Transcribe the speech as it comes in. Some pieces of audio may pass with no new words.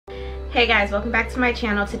Hey guys, welcome back to my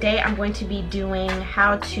channel. Today I'm going to be doing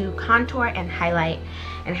how to contour and highlight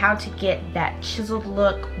and how to get that chiseled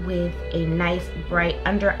look with a nice bright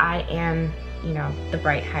under eye and the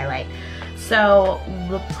bright highlight. So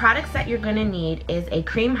the products that you're going to need is a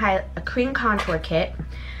cream contour kit.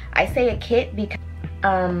 I say a kit because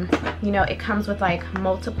it comes with like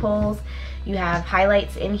multiples. You have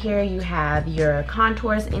highlights in here, you have your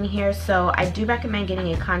contours in here, so I do recommend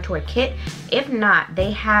getting a contour kit. If not, they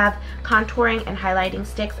have contouring and highlighting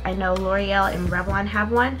sticks. I know L'Oreal and Revlon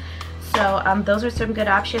have one, so those are some good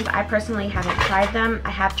options. I personally haven't tried them. I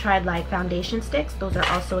have tried like foundation sticks. Those are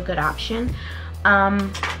also a good option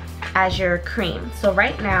as your cream. So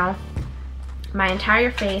right now, my entire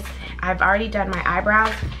face, I've already done my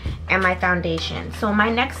eyebrows and my foundation. So my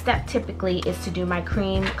next step typically is to do my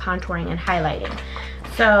cream contouring and highlighting.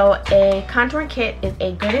 So a contour kit is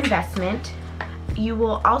a good investment. You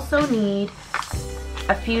will also need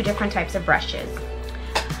a few different types of brushes.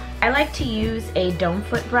 I like to use a dome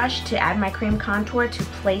foot brush to add my cream contour to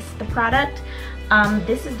place the product.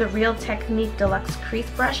 This is the Real Technique Deluxe Crease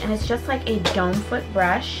Brush, and it's just like a dome foot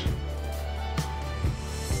brush.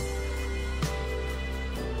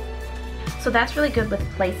 So that's really good with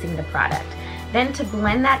placing the product. Then to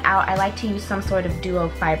blend that out, I like to use some sort of duo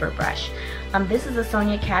fiber brush. This is a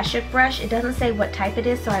Sonia Kashuk brush. It doesn't say what type it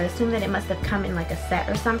is, so I assume that it must have come in like a set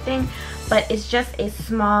or something, but it's just a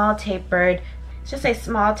small tapered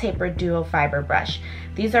duo fiber brush.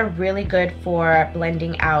 These are really good for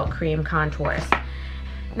blending out cream contours.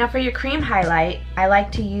 Now for your cream highlight, I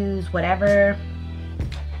like to use whatever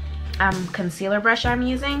concealer brush I'm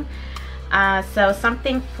using. So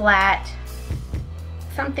something flat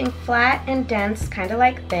and dense, kind of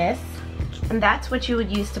like this, and that's what you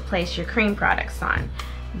would use to place your cream products on.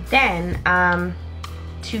 Then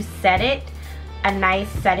to set it, a nice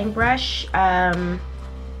setting brush. e.l.f.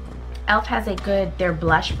 has their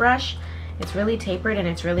blush brush. It's really tapered and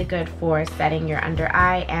it's really good for setting your under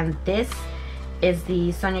eye, and this is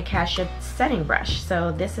the Sonia Kashuk setting brush,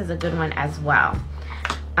 so this is a good one as well.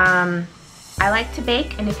 I like to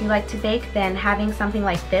bake, and if you like to bake, then having something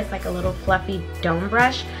like this, like a little fluffy dome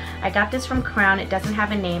brush. I got this from Crown. It doesn't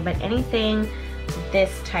have a name, but anything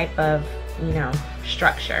this type of,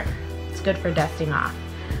 structure. It's good for dusting off.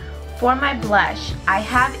 For my blush, I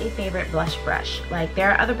have a favorite blush brush. Like,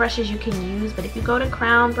 there are other brushes you can use, but if you go to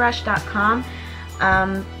crownbrush.com,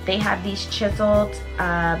 they have these chiseled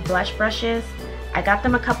blush brushes. I got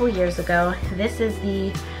them a couple years ago. This is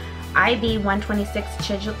the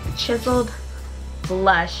IB126 chiseled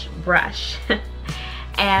blush brush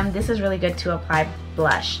and this is really good to apply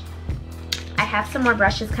blush. I have some more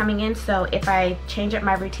brushes coming in, so if I change up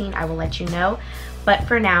my routine, I will let you know, but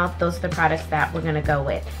for now, those are the products that we're gonna go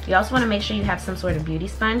with. You also want to make sure you have some sort of beauty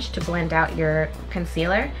sponge to blend out your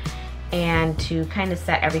concealer and to kind of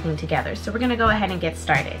set everything together. So we're gonna go ahead and get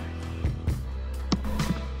started.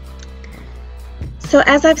 So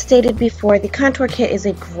as I've stated before, the contour kit is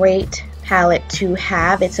a great palette to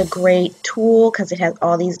have. It's a great tool because it has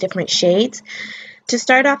all these different shades. To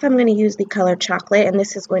start off, I'm going to use the color Chocolate, and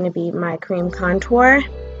this is going to be my cream contour.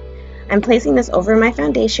 I'm placing this over my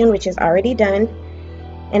foundation, which is already done.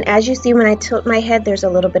 And as you see, when I tilt my head, there's a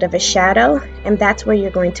little bit of a shadow, and that's where you're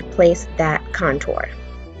going to place that contour.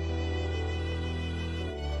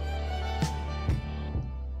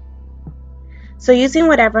 So using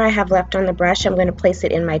whatever I have left on the brush, I'm going to place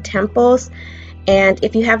it in my temples. And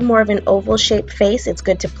if you have more of an oval shaped face, it's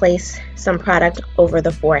good to place some product over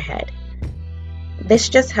the forehead. This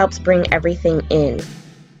just helps bring everything in.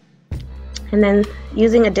 And then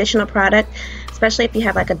using additional product, especially if you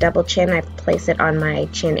have like a double chin, I place it on my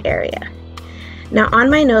chin area. Now on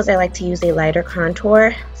my nose, I like to use a lighter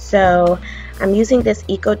contour. So I'm using this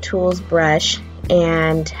EcoTools brush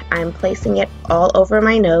and I'm placing it all over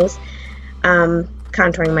my nose.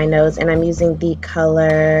 Contouring my nose, and I'm using the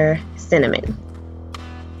color Cinnamon.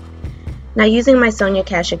 Now using my Sonia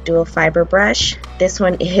Kashuk dual fiber brush, this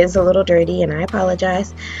one is a little dirty and I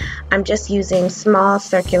apologize. I'm just using small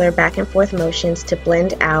circular back and forth motions to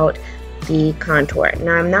blend out the contour.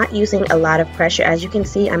 Now I'm not using a lot of pressure. As you can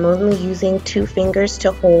see, I'm only using 2 fingers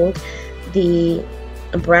to hold the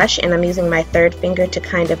brush, and I'm using my 3rd finger to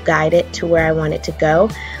kind of guide it to where I want it to go.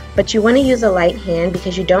 But you want to use a light hand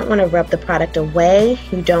because you don't want to rub the product away.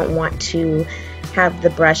 You don't want to have the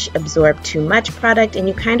brush absorb too much product, and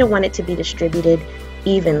you kind of want it to be distributed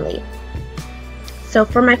evenly. So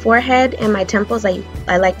for my forehead and my temples, I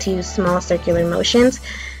like to use small circular motions.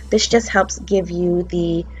 This just helps give you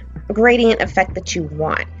the gradient effect that you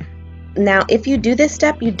want. Now if you do this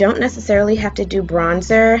step, you don't necessarily have to do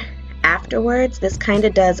bronzer afterwards. This kind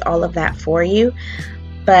of does all of that for you.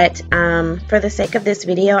 But for the sake of this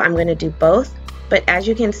video, I'm going to do both. But as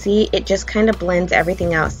you can see, it just kind of blends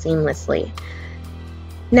everything out seamlessly.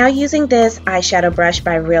 Now using this eyeshadow brush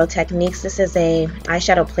by Real Techniques, this is a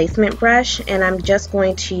eyeshadow placement brush, and I'm just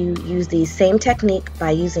going to use the same technique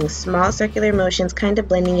by using small circular motions, kind of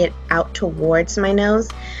blending it out towards my nose.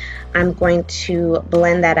 I'm going to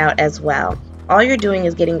blend that out as well. All you're doing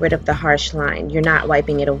is getting rid of the harsh line. You're not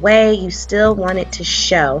wiping it away. You still want it to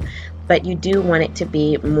show, but you do want it to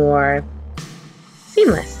be more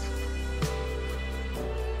seamless.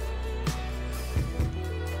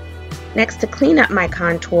 Next, to clean up my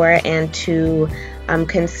contour and to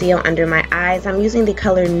conceal under my eyes, I'm using the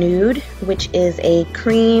color Nude, which is a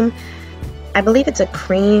cream. I believe it's a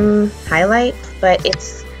cream highlight, but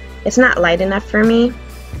it's not light enough for me.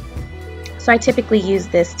 So I typically use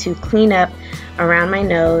this to clean up around my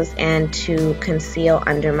nose and to conceal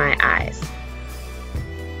under my eyes.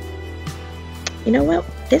 You know what?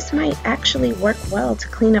 This might actually work well to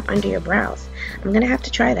clean up under your brows. I'm gonna have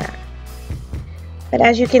to try that. But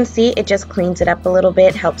as you can see, it just cleans it up a little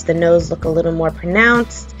bit, helps the nose look a little more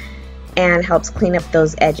pronounced, and helps clean up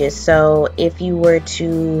those edges. So if you were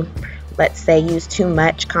to, let's say, use too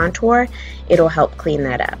much contour, it'll help clean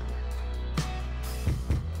that up.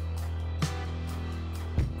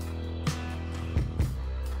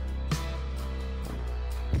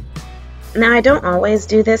 Now, I don't always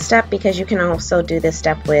do this step because you can also do this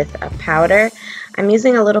step with a powder. I'm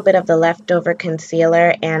using a little bit of the leftover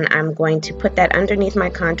concealer, and I'm going to put that underneath my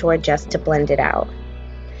contour just to blend it out.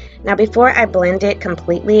 Now, before I blend it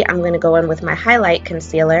completely, I'm going to go in with my highlight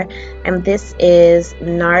concealer, and this is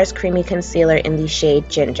NARS Creamy Concealer in the shade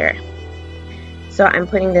Ginger. So I'm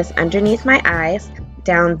putting this underneath my eyes,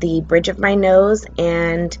 down the bridge of my nose,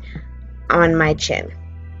 and on my chin.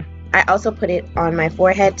 I also put it on my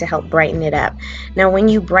forehead to help brighten it up. Now, when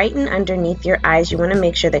you brighten underneath your eyes, you want to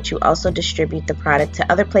make sure that you also distribute the product to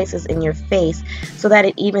other places in your face so that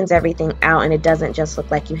it evens everything out and it doesn't just look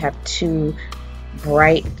like you have two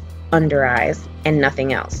bright under eyes and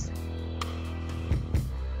nothing else.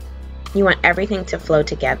 You want everything to flow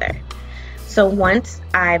together. So once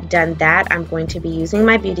I've done that, I'm going to be using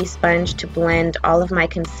my beauty sponge to blend all of my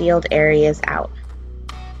concealed areas out.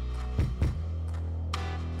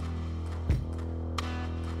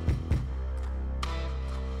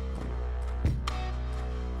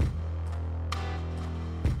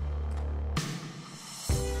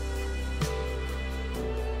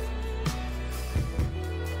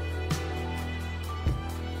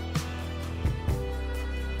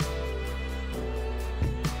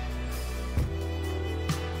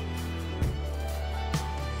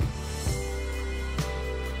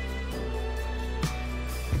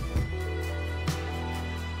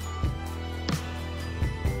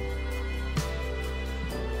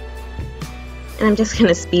 And I'm just going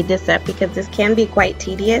to speed this up because this can be quite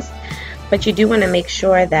tedious, but you do want to make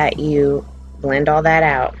sure that you blend all that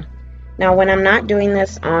out. Now, when I'm not doing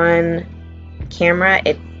this on camera,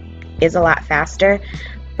 it is a lot faster,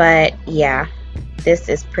 but yeah, this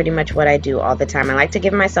is pretty much what I do all the time. I like to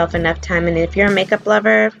give myself enough time, and if you're a makeup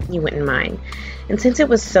lover, you wouldn't mind. And since it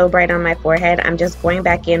was so bright on my forehead, I'm just going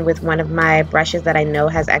back in with one of my brushes that I know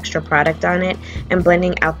has extra product on it and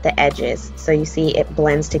blending out the edges. So you see it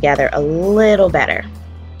blends together a little better.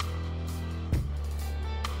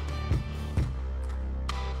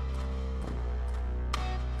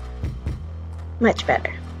 Much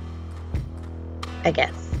better, I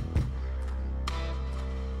guess.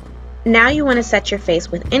 Now you want to set your face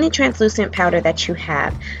with any translucent powder that you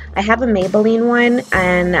have. I have a Maybelline one,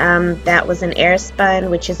 and that was an Airspun,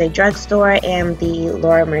 which is a drugstore, and the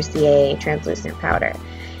Laura Mercier translucent powder.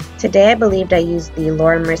 Today I believed I used the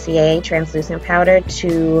Laura Mercier translucent powder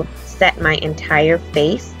to set my entire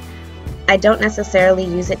face. I don't necessarily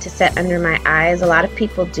use it to set under my eyes. A lot of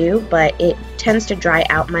people do, but it tends to dry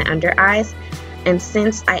out my under eyes. And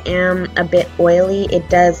since I am a bit oily, it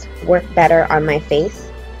does work better on my face.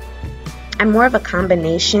 I'm more of a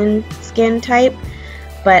combination skin type,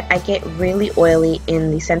 but I get really oily in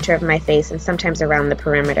the center of my face and sometimes around the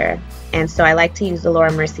perimeter. And so I like to use the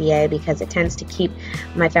Laura Mercier because it tends to keep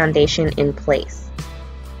my foundation in place.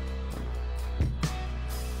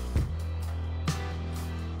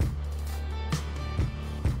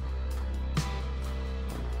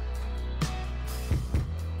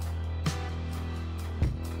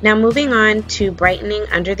 Now moving on to brightening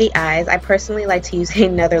under the eyes, I personally like to use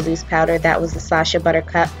another loose powder. That was the Sacha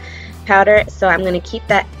Buttercup powder, so I'm going to keep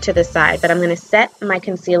that to the side. But I'm going to set my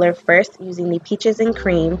concealer first using the Peaches and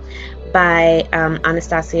Cream by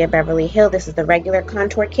Anastasia Beverly Hills. This is the regular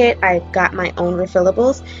contour kit. I've got my own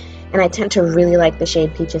refillables, and I tend to really like the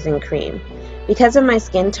shade Peaches and Cream. Because of my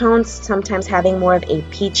skin tone, sometimes having more of a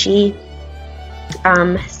peachy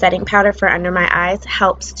setting powder for under my eyes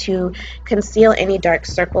helps to conceal any dark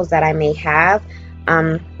circles that I may have,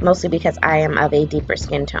 mostly because I am of a deeper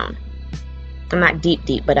skin tone. I'm not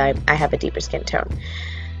deep, but I have a deeper skin tone.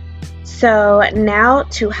 So now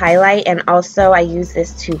to highlight, and also I use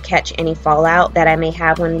this to catch any fallout that I may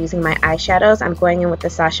have when using my eyeshadows, I'm going in with the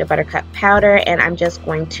Sacha Buttercup powder, and I'm just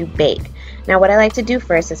going to bake. Now what I like to do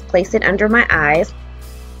first is place it under my eyes.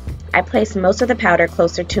 I place most of the powder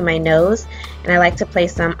closer to my nose, and I like to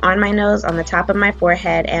place some on my nose, on the top of my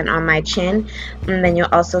forehead, and on my chin. And then you'll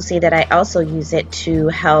also see that I also use it to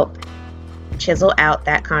help chisel out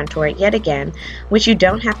that contour yet again, which you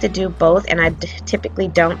don't have to do both, and I typically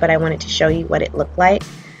don't, but I wanted to show you what it looked like.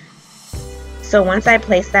 So once I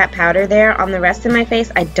place that powder there on the rest of my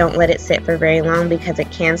face, I don't let it sit for very long because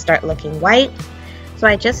it can start looking white. So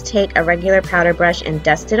I just take a regular powder brush and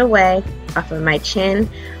dust it away off of my chin,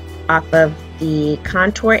 off of the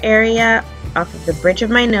contour area, off of the bridge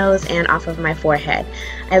of my nose, and off of my forehead.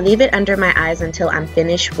 I leave it under my eyes until I'm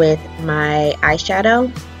finished with my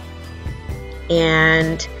eyeshadow,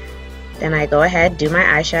 and then I go ahead, do my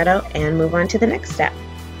eyeshadow, and move on to the next step.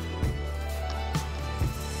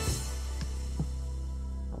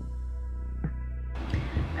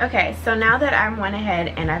 Okay, so now that I went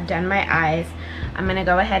ahead and I've done my eyes, I'm going to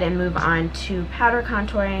go ahead and move on to powder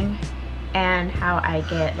contouring and how I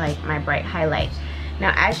get like my bright highlight.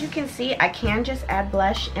 Now as you can see, I can just add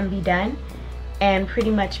blush and be done and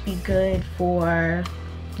pretty much be good for,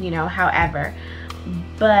 you know, however.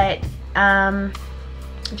 But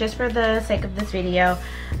just for the sake of this video,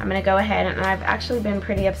 I'm going to go ahead, and I've actually been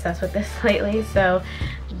pretty obsessed with this lately. So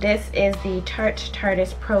this is the Tarte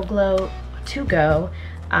Tarteist Pro Glow To Go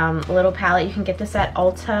little palette. You can get this at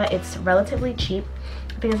Ulta. It's relatively cheap.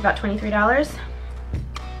 I think it's about $23.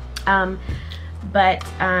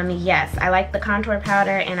 Yes, I like the contour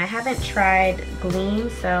powder, and I haven't tried Gleam,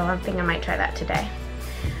 so I think I might try that today.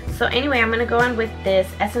 So anyway, I'm going to go on with this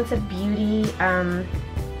Essence of Beauty.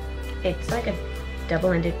 It's like a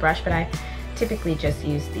double-ended brush, but I typically just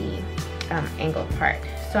use the angled part.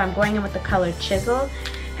 So I'm going in with the color Chisel,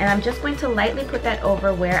 and I'm just going to lightly put that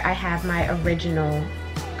over where I have my original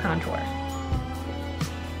contour.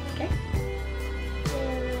 Okay?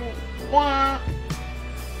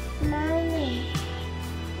 Mommy.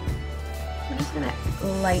 I'm just going to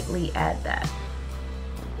lightly add that.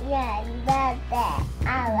 Yeah, I love that.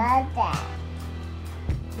 I love that.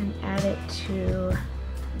 And add it to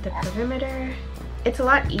the perimeter. It's a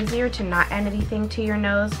lot easier to not add anything to your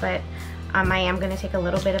nose, but I am going to take a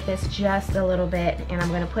little bit of this, just a little bit, and I'm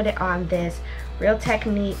going to put it on this Real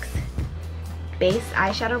Techniques base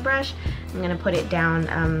eyeshadow brush. I'm going to put it down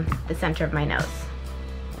the center of my nose.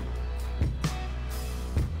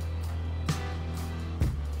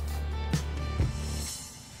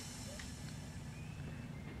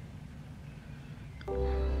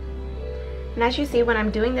 And as you see, when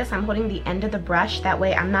I'm doing this, I'm holding the end of the brush. That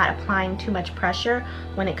way I'm not applying too much pressure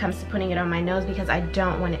when it comes to putting it on my nose, because I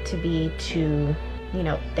don't want it to be too, you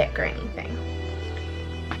know, thick or anything.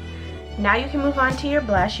 Now you can move on to your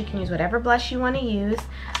blush. You can use whatever blush you want to use.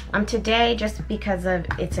 Today, just because of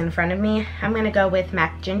it's in front of me, I'm going to go with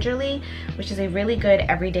MAC Gingerly, which is a really good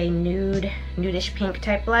everyday nudish pink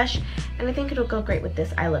type blush. And I think it'll go great with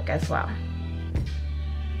this eye look as well.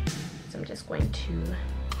 So I'm just going to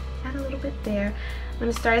add a little bit there. I'm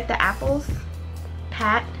going to start at the apples,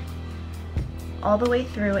 pat all the way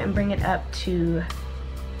through, and bring it up to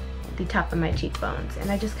the top of my cheekbones.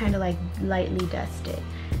 And I just kind of like lightly dust it.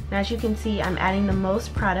 And as you can see, I'm adding the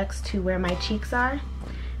most products to where my cheeks are.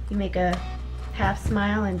 You make a half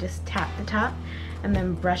smile and just tap the top, and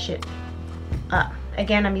then brush it up.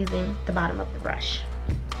 Again, I'm using the bottom of the brush.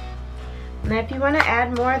 Now if you want to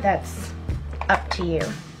add more, that's up to you.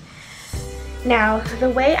 Now, the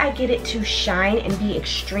way I get it to shine and be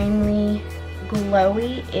extremely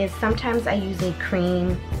glowy is sometimes I use a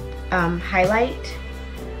cream highlight.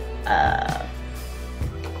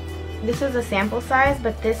 This is a sample size,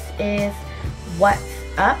 but this is What's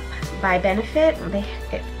Up by Benefit.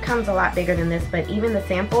 It comes a lot bigger than this, but even the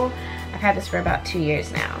sample, I've had this for about 2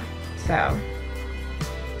 years now. So,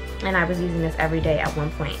 and I was using this every day at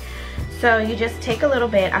one point. So you just take a little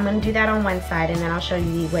bit. I'm going to do that on one side, and then I'll show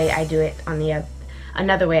you the way I do it on the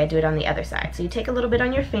another way I do it on the other side. So you take a little bit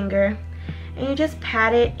on your finger, and you just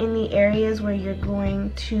pat it in the areas where you're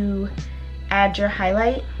going to add your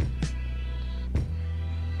highlight.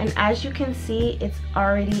 And as you can see, it's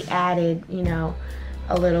already added, you know,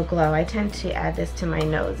 a little glow. I tend to add this to my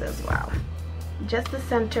nose as well. Just the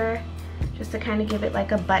center, just to kind of give it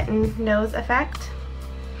like a button nose effect.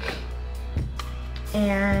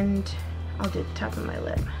 and I'll do the top of my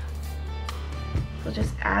lip. So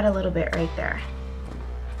just add a little bit right there.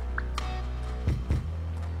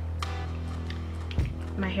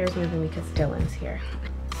 My hair's moving because Dylan's here.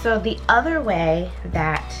 So the other way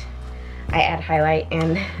that I add highlight,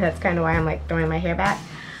 and that's kind of why I'm like throwing my hair back,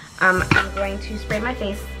 I'm going to spray my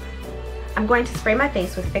face. I'm going to spray my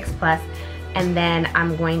face with Fix Plus, and then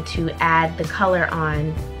I'm going to add the color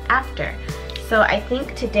on after. So I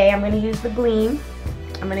think today I'm going to use the Gleam.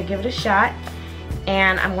 I'm going to give it a shot,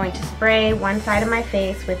 and I'm going to spray one side of my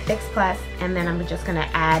face with Fix Plus, and then I'm just going to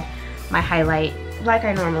add my highlight like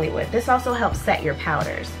I normally would. This also helps set your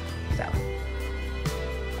powders.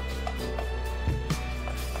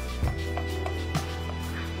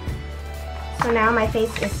 So now my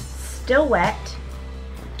face is still wet.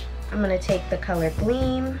 I'm going to take the color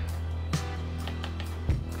Gleam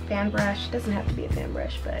fan brush. Doesn't have to be a fan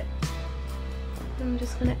brush, but I'm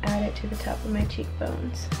just going to add it to the top of my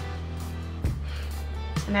cheekbones.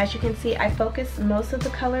 And as you can see, I focus most of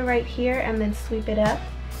the color right here and then sweep it up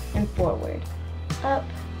and forward, up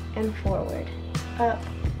and forward, up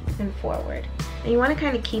and forward. And you want to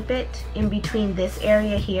kind of keep it in between this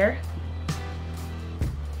area here.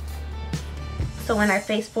 So when I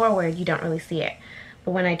face forward, you don't really see it.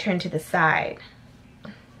 But when I turn to the side,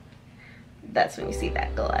 that's when you see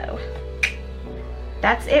that glow.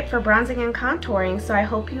 That's it for bronzing and contouring. So I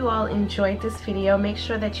hope you all enjoyed this video. Make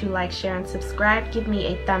sure that you like, share, and subscribe. Give me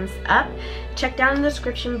a thumbs up. Check down in the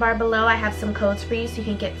description bar below. I have some codes for you so you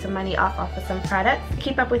can get some money off of some products.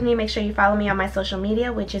 Keep up with me. Make sure you follow me on my social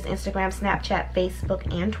media, which is Instagram, Snapchat,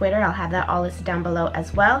 Facebook, and Twitter. I'll have that all listed down below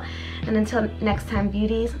as well. And until next time,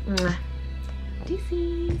 beauties, mwah.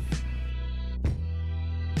 Deuces.